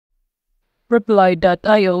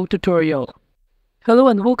reply.io tutorial. Hello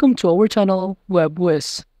and welcome to our channel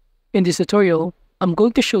WebWiz. In this tutorial, I'm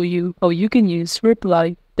going to show you how you can use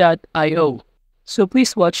reply.io. So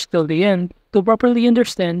please watch till the end to properly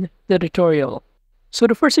understand the tutorial. So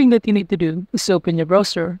the first thing that you need to do is open your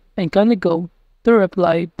browser and kindly go to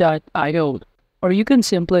reply.io, or you can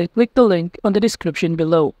simply click the link on the description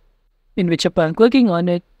below, in which upon clicking on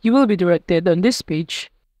it, you will be directed on this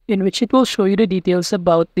page, in which it will show you the details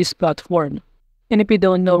about this platform. And if you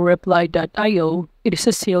don't know reply.io, it is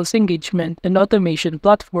a sales engagement and automation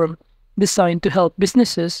platform designed to help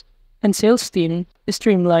businesses and sales teams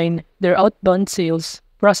streamline their outbound sales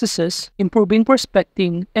processes, improving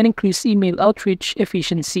prospecting, and increase email outreach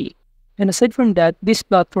efficiency. And aside from that, this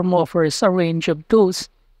platform offers a range of tools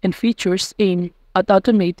and features aimed at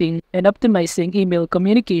automating and optimizing email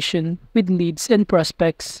communication with leads and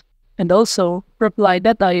prospects. And also,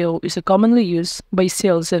 reply.io is commonly used by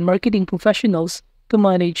sales and marketing professionals to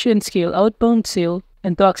manage and scale outbound sales.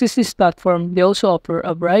 And to access this platform, they also offer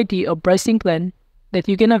a variety of pricing plans that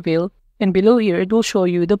you can avail. And below here, it will show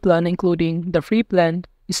you the plan including the free plan,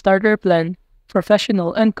 starter plan,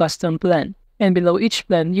 professional, and custom plan. And below each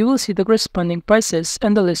plan, you will see the corresponding prices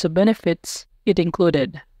and the list of benefits it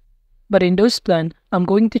included. But in those plans, I'm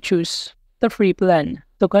going to choose the free plan.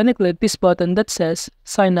 So kindly click this button that says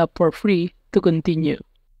sign up for free to continue,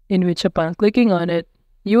 in which upon clicking on it,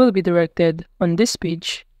 you will be directed on this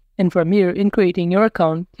page. And from here, in creating your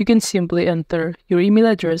account, you can simply enter your email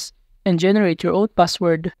address and generate your own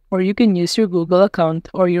password, or you can use your Google account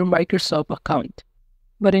or your Microsoft account.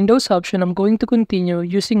 But in those options, I'm going to continue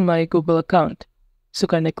using my Google account. So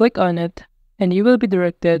kindly click on it, and you will be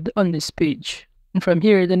directed on this page. And from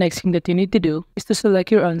here, the next thing that you need to do is to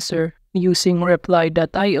select your answer using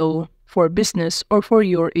reply.io for business or for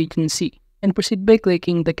your agency, and proceed by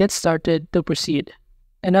clicking the Get Started to proceed.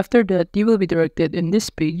 And after that, you will be directed in this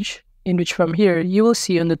page, in which from here, you will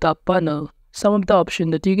see on the top panel some of the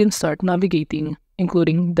options that you can start navigating,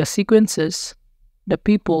 including the sequences, the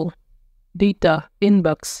people, data,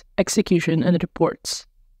 inbox, execution, and reports,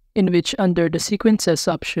 in which under the sequences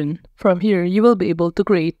option, from here you will be able to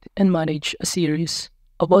create and manage a series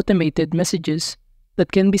of automated messages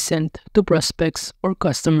that can be sent to prospects or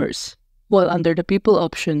customers. While under the people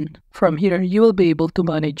option, from here you will be able to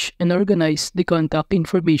manage and organize the contact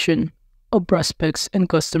information of prospects and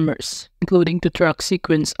customers, including to track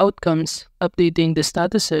sequence outcomes, updating the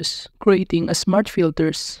statuses, creating a smart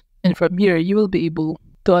filters, and from here you will be able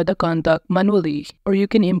to add a contact manually, or you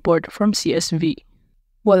can import from CSV.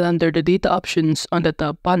 While under the data options on the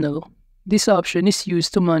top panel, this option is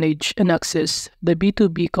used to manage and access the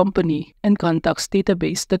B2B company and contacts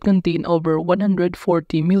database that contain over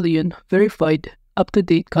 140 million verified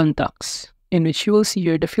up-to-date contacts, in which you will see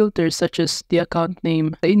here the filters such as the account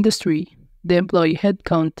name, the industry, the employee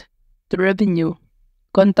headcount, the revenue,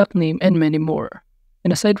 contact name, and many more.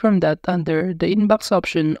 And aside from that, under the inbox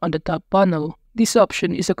option on the top panel, this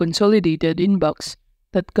option is a consolidated inbox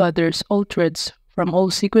that gathers all threads from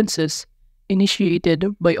all sequences initiated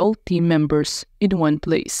by all team members in one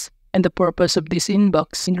place. And the purpose of this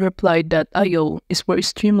inbox in reply.io is for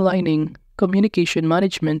streamlining communication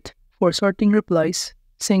management, for sorting replies,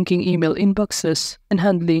 syncing email inboxes, and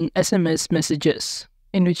handling SMS messages,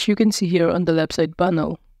 in which you can see here on the left side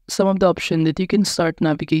panel some of the options that you can start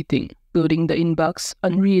navigating, including the inbox,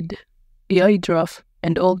 unread, AI draft,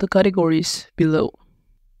 and all the categories below.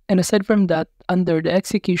 And aside from that, under the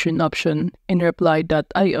execution option in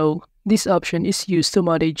reply.io, this option is used to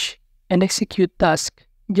manage and execute tasks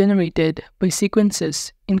generated by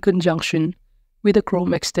sequences in conjunction with a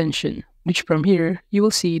Chrome extension, which from here, you will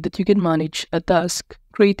see that you can manage a task,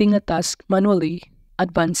 creating a task manually,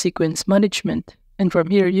 advanced sequence management, and from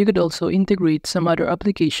here, you could also integrate some other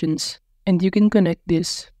applications, and you can connect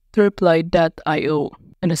this to reply.io.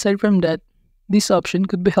 And aside from that, this option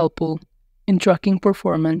could be helpful in tracking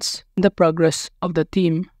performance and the progress of the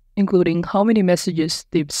team, including how many messages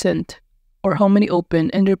they've sent or how many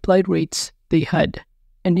open and replied rates they had.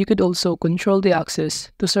 And you could also control the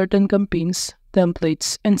access to certain campaigns,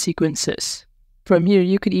 templates, and sequences. From here,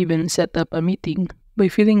 you could even set up a meeting by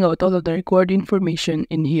filling out all of the required information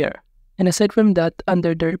in here. And aside from that,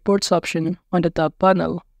 under the reports option on the top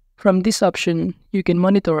panel, from this option, you can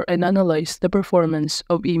monitor and analyze the performance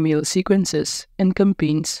of email sequences and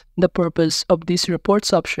campaigns. The purpose of this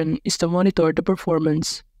reports option is to monitor the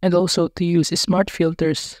performance and also to use smart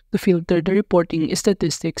filters to filter the reporting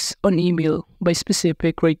statistics on email by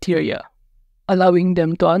specific criteria, allowing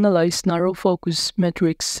them to analyze narrow focus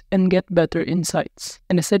metrics and get better insights.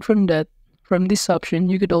 And aside from that, from this option,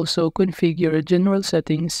 you could also configure general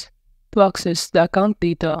settings to access the account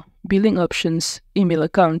data billing options, email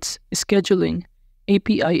accounts, scheduling,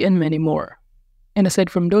 API, and many more. And aside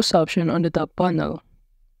from those options on the top panel,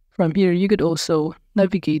 from here you could also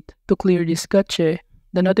navigate to clear this cache,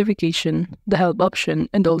 the notification, the help option,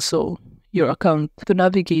 and also your account to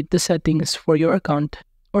navigate the settings for your account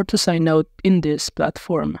or to sign out in this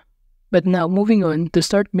platform. But now moving on to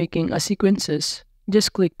start making a sequences,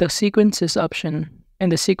 just click the sequences option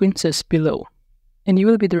and the sequences below. And you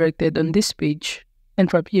will be directed on this page. And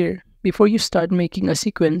from here, before you start making a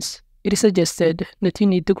sequence, it is suggested that you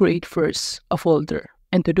need to create first a folder.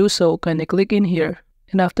 And to do so, kindly click in here.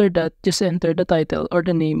 And after that, just enter the title or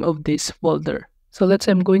the name of this folder. So let's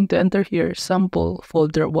say I'm going to enter here sample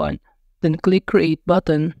folder 1. Then click create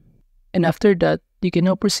button. And after that, you can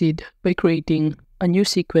now proceed by creating a new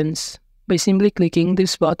sequence by simply clicking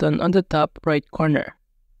this button on the top right corner.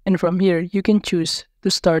 And from here, you can choose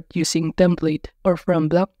to start using template or from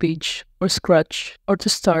blank page or scratch or to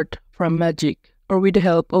start from magic or with the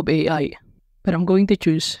help of AI. But I'm going to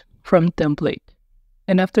choose from template.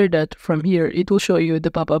 And after that, from here, it will show you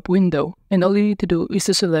the pop-up window. And all you need to do is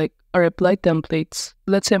to select a reply templates.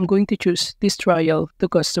 Let's say I'm going to choose this trial to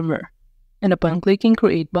customer. And upon clicking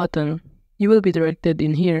create button, you will be directed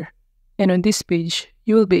in here. And on this page,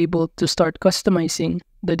 you will be able to start customizing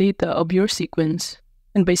the data of your sequence.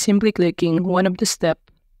 And by simply clicking one of the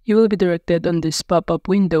steps, you will be directed on this pop-up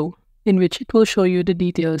window in which it will show you the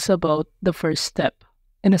details about the first step.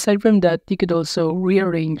 And aside from that, you could also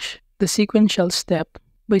rearrange the sequential step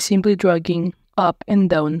by simply dragging up and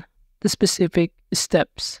down the specific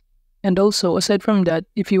steps. And also, aside from that,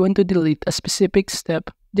 if you want to delete a specific step,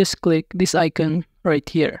 just click this icon right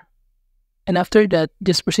here. And after that,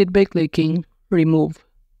 just proceed by clicking remove.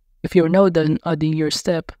 If you're now done adding your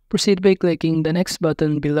step, proceed by clicking the next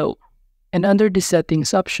button below. And under the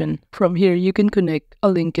settings option, from here you can connect a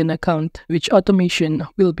LinkedIn account which automation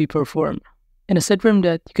will be performed. And aside from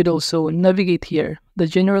that, you could also navigate here the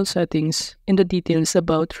general settings and the details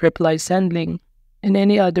about replies handling and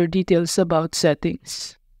any other details about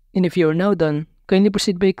settings. And if you are now done, kindly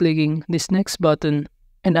proceed by clicking this next button,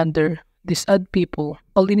 and under this add people,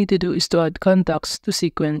 all you need to do is to add contacts to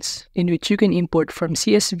sequence in which you can import from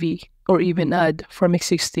CSV or even add from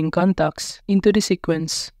existing contacts into the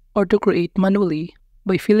sequence or to create manually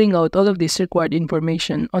by filling out all of this required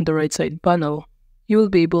information on the right side panel. You will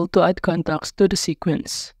be able to add contacts to the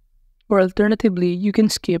sequence. Or alternatively, you can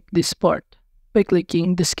skip this part by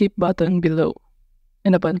clicking the skip button below.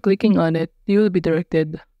 And upon clicking on it, you will be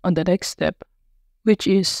directed on the next step, which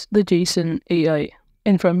is the JSON AI.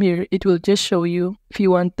 And from here, it will just show you if you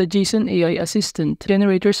want the JSON AI assistant to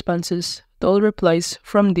generate responses to all replies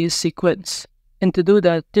from this sequence. And to do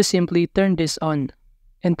that, just simply turn this on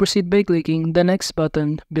and proceed by clicking the next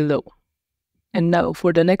button below. And now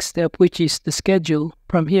for the next step, which is the schedule.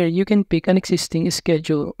 From here, you can pick an existing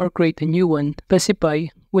schedule or create a new one. Specify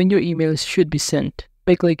when your emails should be sent.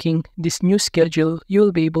 By clicking this new schedule, you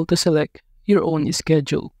will be able to select your own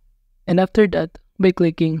schedule. And after that, by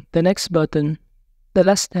clicking the next button, the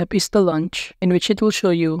last step is the launch, in which it will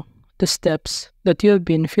show you the steps that you have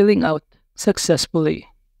been filling out successfully.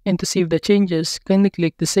 And to save the changes, kindly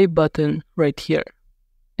click the save button right here.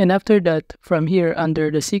 And after that, from here under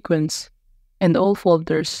the sequence and all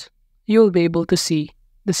folders, you will be able to see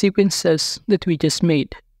the sequences that we just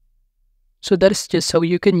made. So that is just how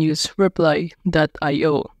you can use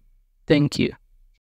reply.io. Thank you.